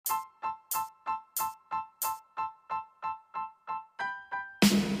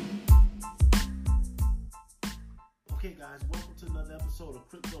guys, welcome to another episode of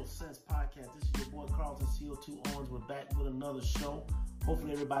Crypto Sense Podcast. This is your boy Carlton CO2 Owens. We're back with another show.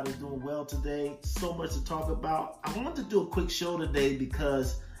 Hopefully everybody's doing well today. So much to talk about. I wanted to do a quick show today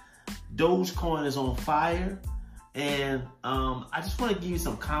because Dogecoin is on fire. And I just want to give you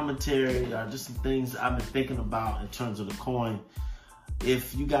some commentary, just some things I've been thinking about in terms of the coin.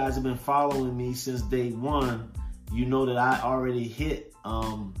 If you guys have been following me since day one, you know that I already hit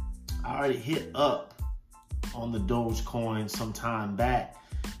up on the Dogecoin some time back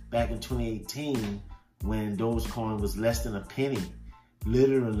in 2018 when Dogecoin was less than a penny.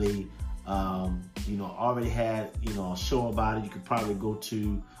 Literally, already had, a show about it. You could probably go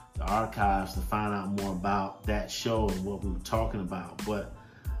to the archives to find out more about that show and what we were talking about. But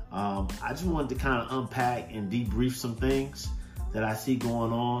I just wanted to kind of unpack and debrief some things that I see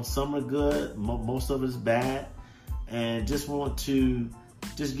going on. Some are good, most of it is bad, and just want to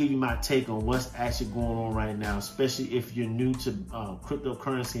just give you my take on what's actually going on right now, especially if you're new to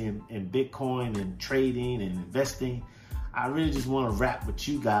cryptocurrency and Bitcoin and trading and investing. I really just want to rap with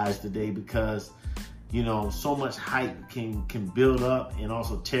you guys today because, so much hype can build up and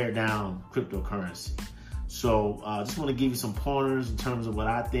also tear down cryptocurrency. So I just want to give you some pointers in terms of what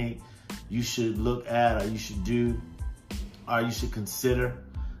I think you should look at or you should do or you should consider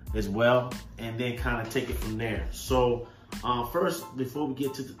as well, and then kind of take it from there. So first, before we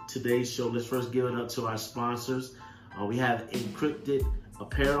get to today's show, let's first give it up to our sponsors. We have Encrypted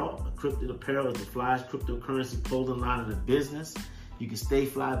Apparel. Encrypted Apparel is the flyest cryptocurrency clothing line in the business. You can stay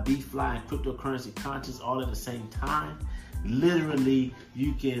fly, be fly, and cryptocurrency conscious all at the same time. Literally,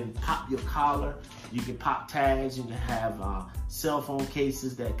 you can pop your collar, you can pop tags, you can have cell phone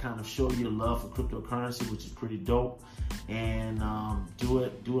cases that kind of show your love for cryptocurrency, which is pretty dope, and do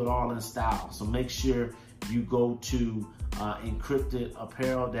it all in style. So make sure you go to Encrypted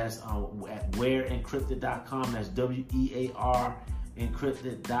Apparel. That's at wearencrypted.com. That's WEAR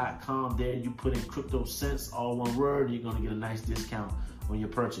encrypted.com. There you put in Crypto Sense, all one word, and you're going to get a nice discount on your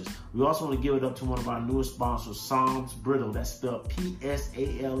purchase. We also want to give it up to one of our newest sponsors, Psalms Brittle. That's spelled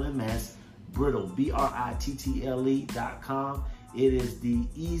PSALMS Brittle, BRITTLE.com. It is the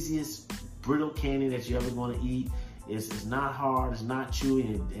easiest brittle candy that you're ever going to eat. It's not hard, it's not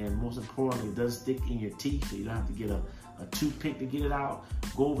chewy, and most importantly, it doesn't stick in your teeth, so you don't have to get a toothpick to get it out.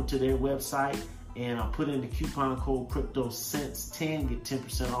 Go over to their website and put in the coupon code CryptoSense10, get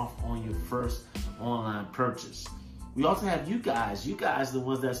 10% off on your first online purchase. We also have you guys, the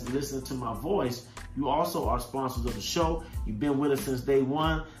ones that's listening to my voice. You also are sponsors of the show. You've been with us since day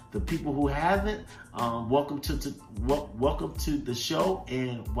one. The people who haven't, welcome to the show.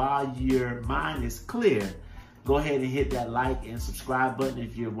 And while your mind is clear, go ahead and hit that like and subscribe button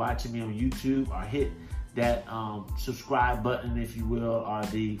if you're watching me on YouTube, or hit that subscribe button, if you will, or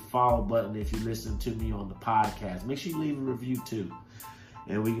the follow button if you listen to me on the podcast. Make sure you leave a review too,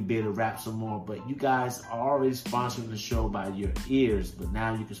 and we can be able to wrap some more. But you guys are already sponsoring the show by your ears, but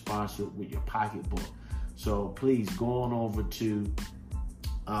now you can sponsor it with your pocketbook. So please go on over to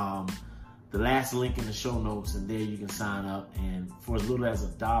the last link in the show notes, and there you can sign up, and for as little as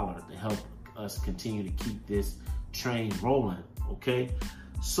 $1 to help us continue to keep this train rolling. Okay,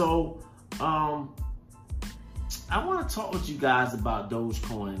 so I want to talk with you guys about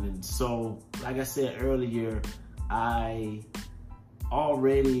Dogecoin. And so, like I said earlier, I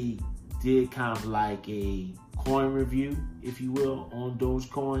already did kind of like a coin review, if you will, on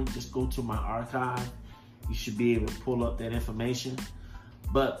Dogecoin. Just go to my archive. You should be able to pull up that information.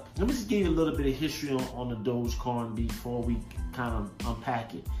 But let me just give you a little bit of history on the Dogecoin before we kind of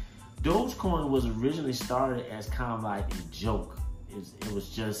unpack it. Dogecoin was originally started as kind of like a joke. It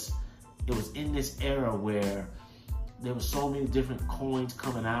was in this era where there were so many different coins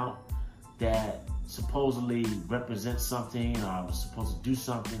coming out that supposedly represent something, or was supposed to do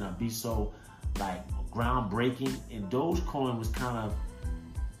something, or be so like groundbreaking. And Dogecoin was kind of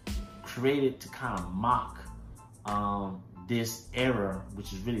created to kind of mock this era,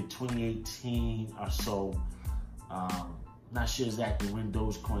 which is really 2018 or so. Not sure exactly when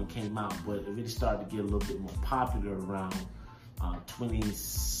Dogecoin came out, but it really started to get a little bit more popular around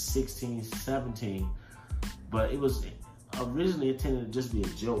 2016, 17. But it was originally intended to just be a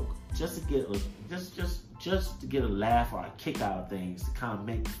joke, just to get a laugh or a kick out of things, to kind of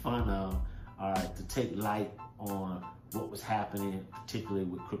make fun of, or to take light on what was happening, particularly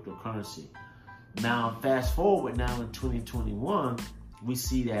with cryptocurrency. Now, fast forward now in 2021, we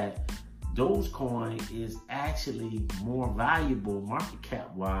see that Dogecoin is actually more valuable market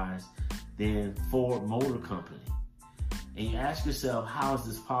cap wise than Ford Motor Company. And you ask yourself, how is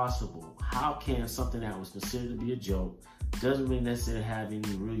this possible? How can something that was considered to be a joke, doesn't really necessarily have any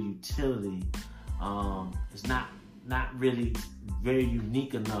real utility, it's not not really very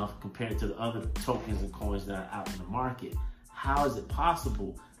unique enough compared to the other tokens and coins that are out in the market. How is it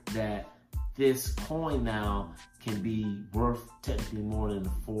possible that this coin now can be worth technically more than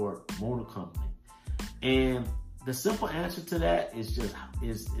the Ford Motor Company? And the simple answer to that is just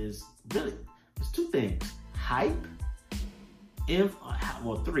is really it's two things: hype,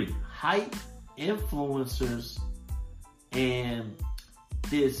 three: hype, influencers, and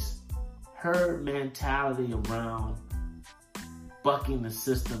this herd mentality around bucking the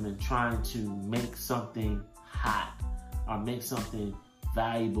system and trying to make something hot or make something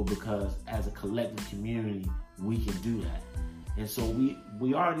valuable, because as a collective community we can do that. And so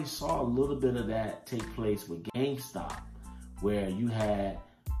we already saw a little bit of that take place with GameStop, where you had,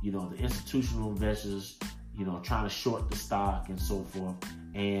 you know, the institutional investors, you know, trying to short the stock and so forth,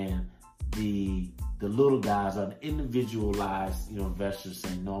 and the little guys are the individualized, you know, investors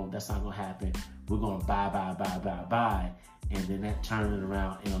saying, no, that's not gonna happen. We're gonna buy. And then that turned it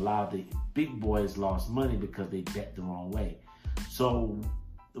around, and a lot of the big boys lost money because they bet the wrong way. So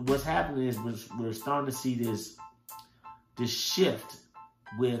what's happening is we're starting to see this shift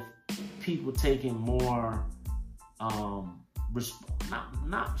with people taking more,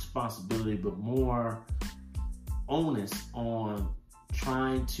 not responsibility, but more onus on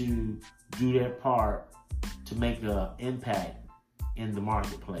trying to do their part to make an impact in the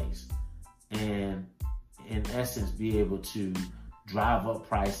marketplace, and in essence be able to drive up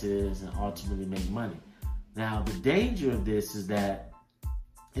prices and ultimately make money. Now, the danger of this is that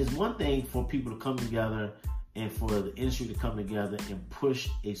it's one thing for people to come together and for the industry to come together and push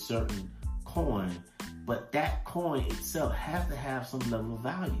a certain coin, but that coin itself has to have some level of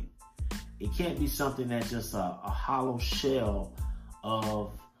value. It can't be something that's just a hollow shell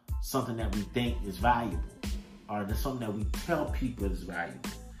of something that we think is valuable, or there's something that we tell people is valuable.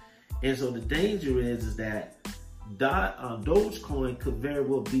 And so the danger is that Dogecoin could very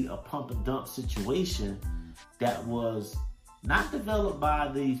well be a pump and dump situation that was not developed by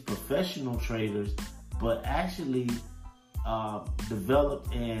these professional traders, but actually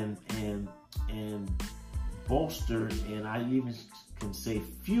developed and bolstered, and I even can say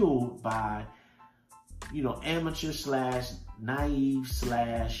fueled by, you know, amateur / naive /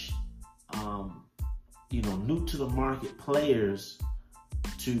 you know, new to the market players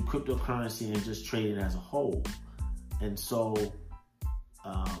to cryptocurrency and just trading as a whole. And so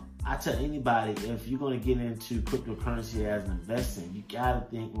I tell anybody, if you're going to get into cryptocurrency as an investing, you got to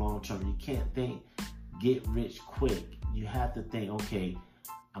think long term. You can't think get rich quick. You have to think, okay,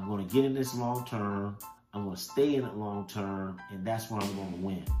 I'm going to get in this long term, I'm going to stay in it long term, and that's where I'm going to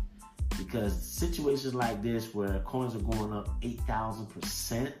win. Because situations like this where coins are going up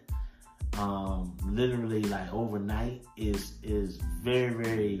 8,000%, literally like overnight, is very,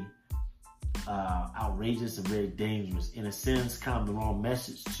 very outrageous and very dangerous. In a sense, kind of the wrong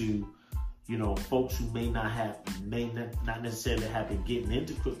message to, you know, folks who may not necessarily have been getting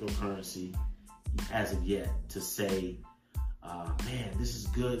into cryptocurrency as of yet, to say, man, this is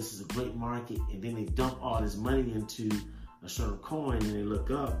good, this is a great market, and then they dump all this money into a certain coin, and they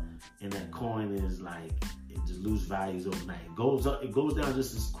look up, and that coin is like, it just loses values overnight. It goes up, it goes down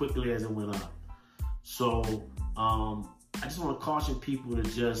just as quickly as it went up. So I just want to caution people to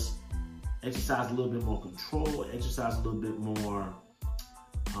just exercise a little bit more control, exercise a little bit more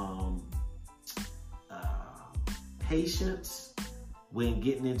patience when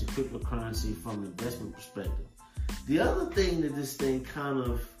getting into cryptocurrency from an investment perspective. The other thing that this thing kind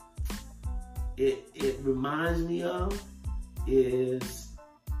of, it reminds me of is,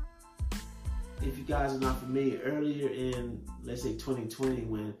 if you guys are not familiar, earlier in, let's say 2020,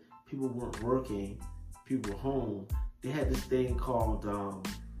 when people weren't working, people were home, they had this thing called,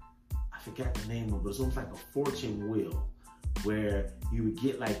 I forgot the name of it, but it's almost like a fortune wheel, where you would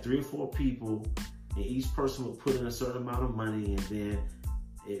get like 3 or 4 people, and each person would put in a certain amount of money, and then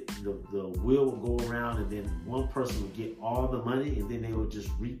the wheel would go around, and then one person would get all the money, and then they would just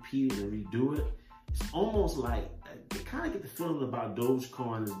repeat it and redo it. It's almost like, I kind of get the feeling about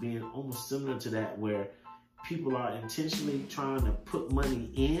Dogecoin as being almost similar to that, where people are intentionally trying to put money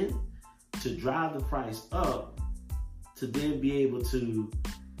in to drive the price up to then be able to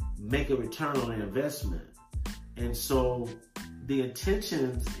make a return on their investment. And so the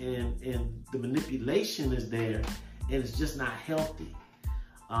intentions and the manipulation is there, and it's just not healthy.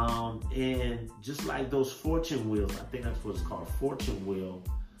 And just like those fortune wheels, I think that's what it's called, fortune wheel,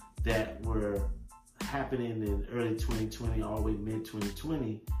 that were happening in early 2020 all the way mid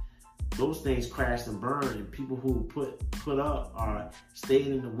 2020, those things crashed and burned, and people who put up or stayed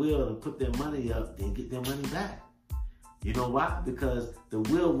in the wheel and put their money up, they get their money back. You know why? Because the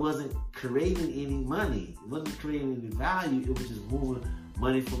wheel wasn't creating any money. It wasn't creating any value. It was just moving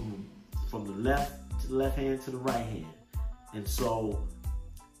money from the left to the left hand to the right hand. And so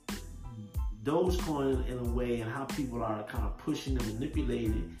Dogecoin, in a way, and how people are kind of pushing and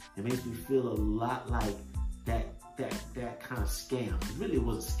manipulating, it makes me feel a lot like that kind of scam. It really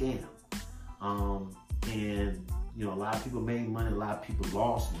was a scam. And you know, a lot of people made money, a lot of people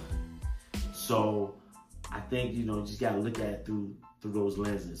lost money. So I think, you know, you just got to look at it through those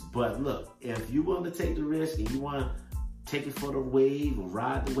lenses. But look, if you want to take the risk and you want to take it for the wave or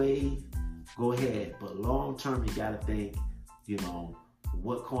ride the wave, go ahead. But long term, you got to think, you know,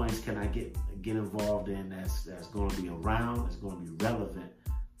 what coins can I get involved in that's going to be around, that's going to be relevant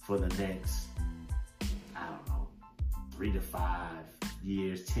for the next, I don't know, 3 to 5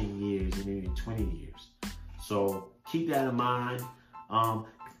 years, 10 years, and even 20 years. So keep that in mind.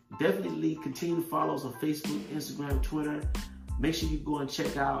 Definitely continue to follow us on Facebook, Instagram, Twitter. Make sure you go and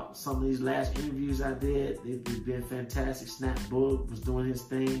check out some of these last interviews I did. They've been fantastic. Snap Book was doing his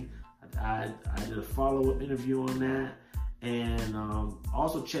thing. I did a follow-up interview on that. And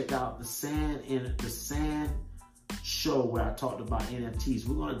also check out the Sand show where I talked about NFTs.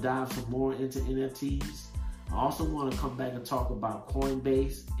 We're going to dive some more into NFTs. I also want to come back and talk about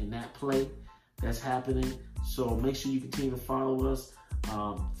Coinbase and that play that's happening. So make sure you continue to follow us.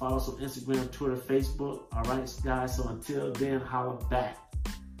 Follow us on Instagram, Twitter, Facebook. All right, guys. So until then, holla back.